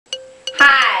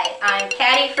I'm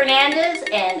Patty Fernandez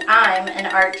and I'm an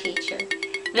art teacher.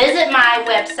 Visit my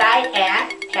website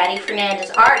at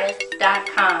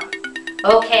pattyfernandezartist.com.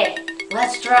 Okay,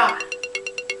 let's draw.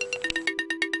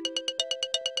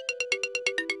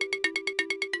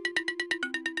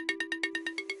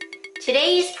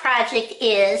 Today's project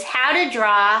is how to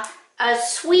draw a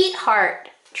sweetheart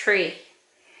tree.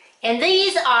 And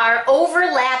these are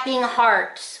overlapping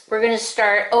hearts. We're going to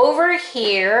start over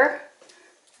here,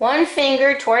 one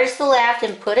finger towards the left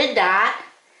and put a dot.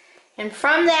 And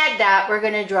from that dot we're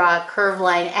going to draw a curved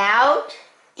line out,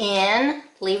 in,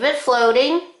 leave it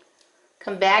floating,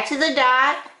 come back to the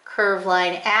dot, curved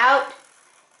line out,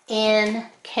 in,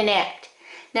 connect.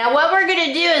 Now what we're going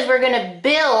to do is we're going to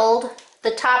build the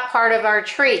top part of our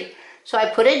tree. So I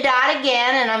put a dot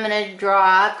again and I'm going to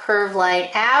draw a curved line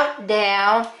out,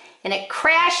 down, and it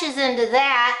crashes into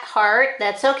that heart.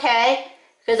 That's okay,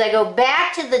 because I go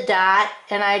back to the dot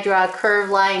and I draw a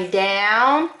curved line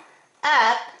down,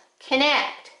 up,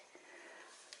 connect.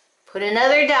 Put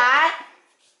another dot.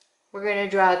 We're going to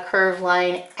draw a curved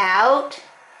line out,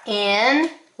 in,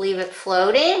 leave it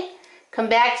floating, come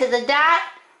back to the dot,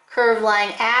 curved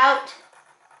line out,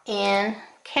 in,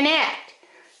 connect.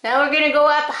 Now we're going to go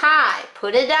up high,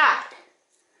 put a dot,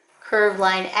 curved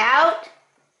line out,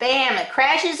 bam, it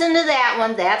crashes into that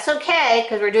one. That's okay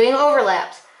because we're doing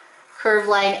overlaps. Curved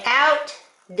line out,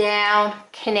 down,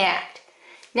 connect.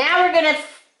 Now we're going to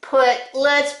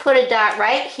let's put a dot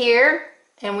right here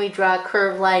and we draw a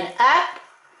curved line up,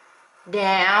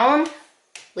 down,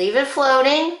 leave it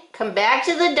floating, come back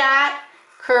to the dot,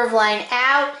 curved line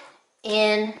out,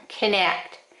 in,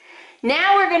 connect.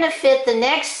 Now we're going to fit the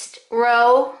next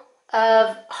row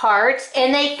of hearts,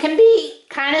 and they can be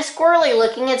kind of squirrely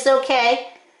looking. It's okay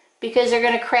because they're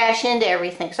going to crash into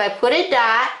everything. So I put a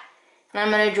dot and I'm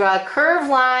going to draw a curved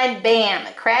line, bam,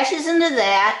 it crashes into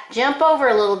that, jump over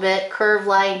a little bit, curved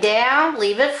line down,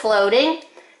 leave it floating,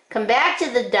 come back to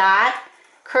the dot,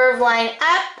 curved line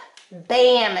up,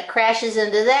 bam, it crashes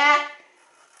into that,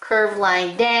 curved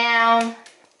line down,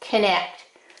 connect.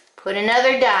 Put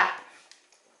another dot,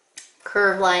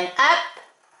 curved line up,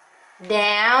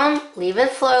 down, leave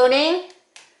it floating,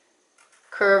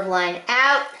 curved line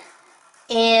out,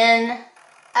 in,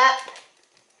 up,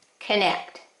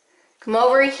 connect. Come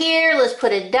over here, let's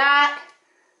put a dot.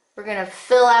 We're going to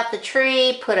fill out the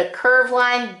tree, put a curved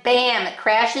line, bam, it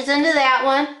crashes into that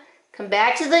one. Come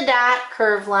back to the dot,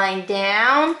 curved line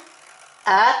down,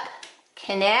 up,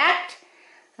 connect.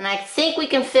 And I think we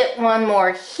can fit one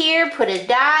more here, put a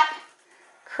dot,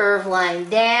 curved line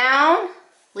down,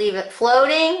 leave it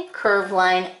floating, curved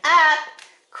line up,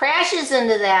 crashes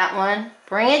into that one,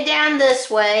 bring it down this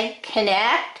way,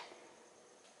 connect,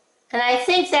 and I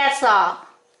think that's all.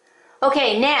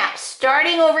 Okay, now,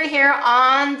 starting over here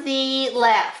on the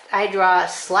left, I draw a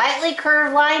slightly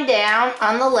curved line down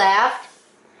on the left,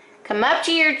 come up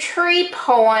to your tree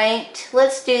point,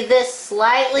 let's do this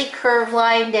slightly curved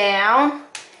line down,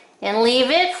 and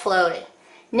leave it floating.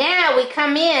 Now we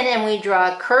come in and we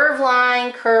draw a curved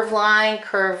line, curved line,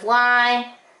 curved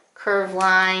line, curved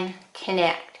line,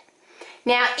 connect.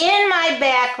 Now in my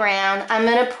background, I'm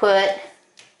going to put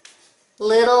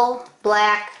little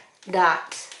black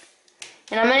dots.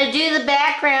 And I'm going to do the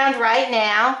background right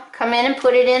now. Come in and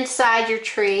put it inside your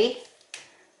tree,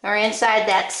 or inside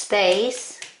that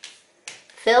space.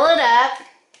 Fill it up.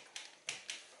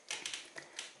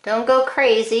 Don't go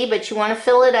crazy, but you want to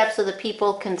fill it up so that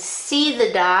people can see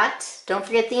the dots. Don't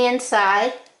forget the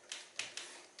inside.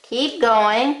 Keep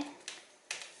going.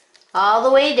 All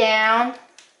the way down,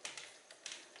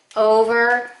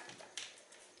 over,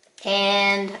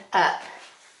 and up.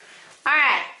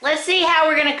 Alright, let's see how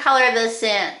we're going to color this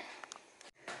in.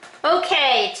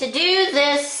 Okay, to do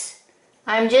this,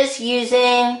 I'm just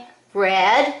using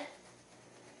red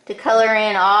to color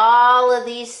in all of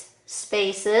these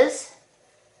spaces.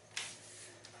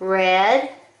 Red,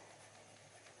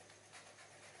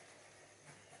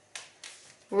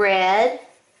 red,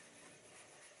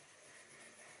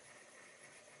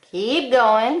 keep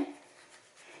going.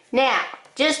 Now,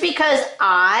 just because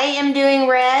I am doing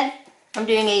red, I'm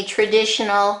doing a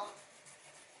traditional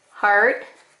heart,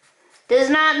 does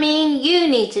not mean you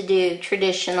need to do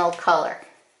traditional color.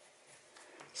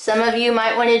 Some of you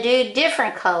might want to do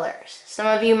different colors. Some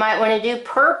of you might want to do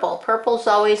purple. Purple's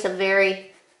always a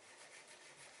very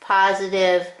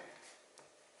positive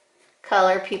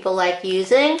color people like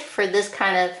using for this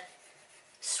kind of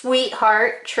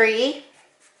sweetheart tree.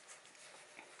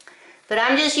 But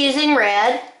I'm just using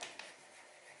red.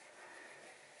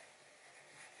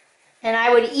 And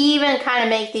I would even kind of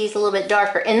make these a little bit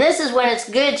darker. And this is when it's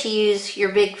good to use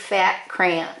your big fat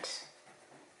crayons.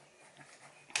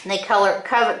 And they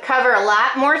cover a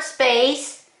lot more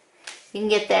space. You can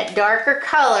get that darker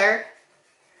color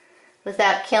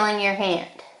without killing your hand.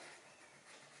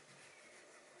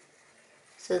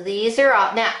 So these are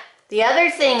all. Now, the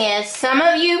other thing is, some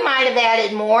of you might have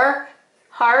added more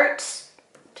hearts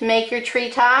to make your tree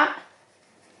top,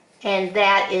 and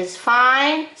that is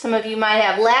fine. Some of you might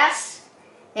have less,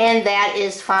 and that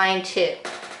is fine too.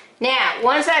 Now,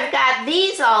 once I've got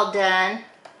these all done,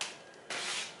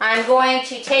 I'm going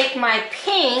to take my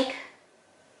pink,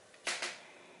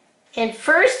 and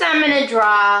first I'm going to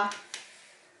draw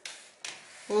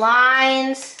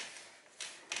lines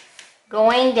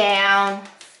going down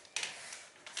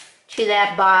to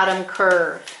that bottom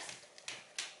curve.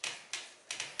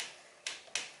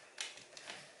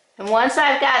 And once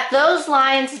I've got those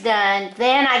lines done,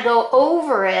 then I go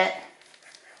over it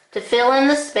to fill in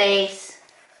the space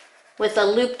with a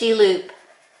loop-de-loop,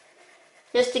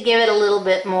 just to give it a little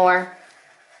bit more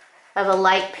of a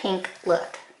light pink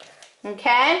look.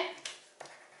 Okay?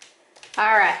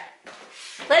 All right.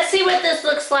 Let's see what this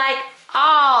looks like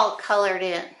all colored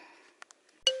in.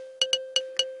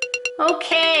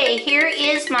 Okay, here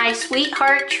is my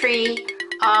sweetheart tree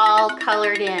all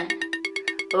colored in.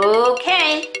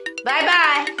 Okay,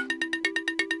 bye-bye.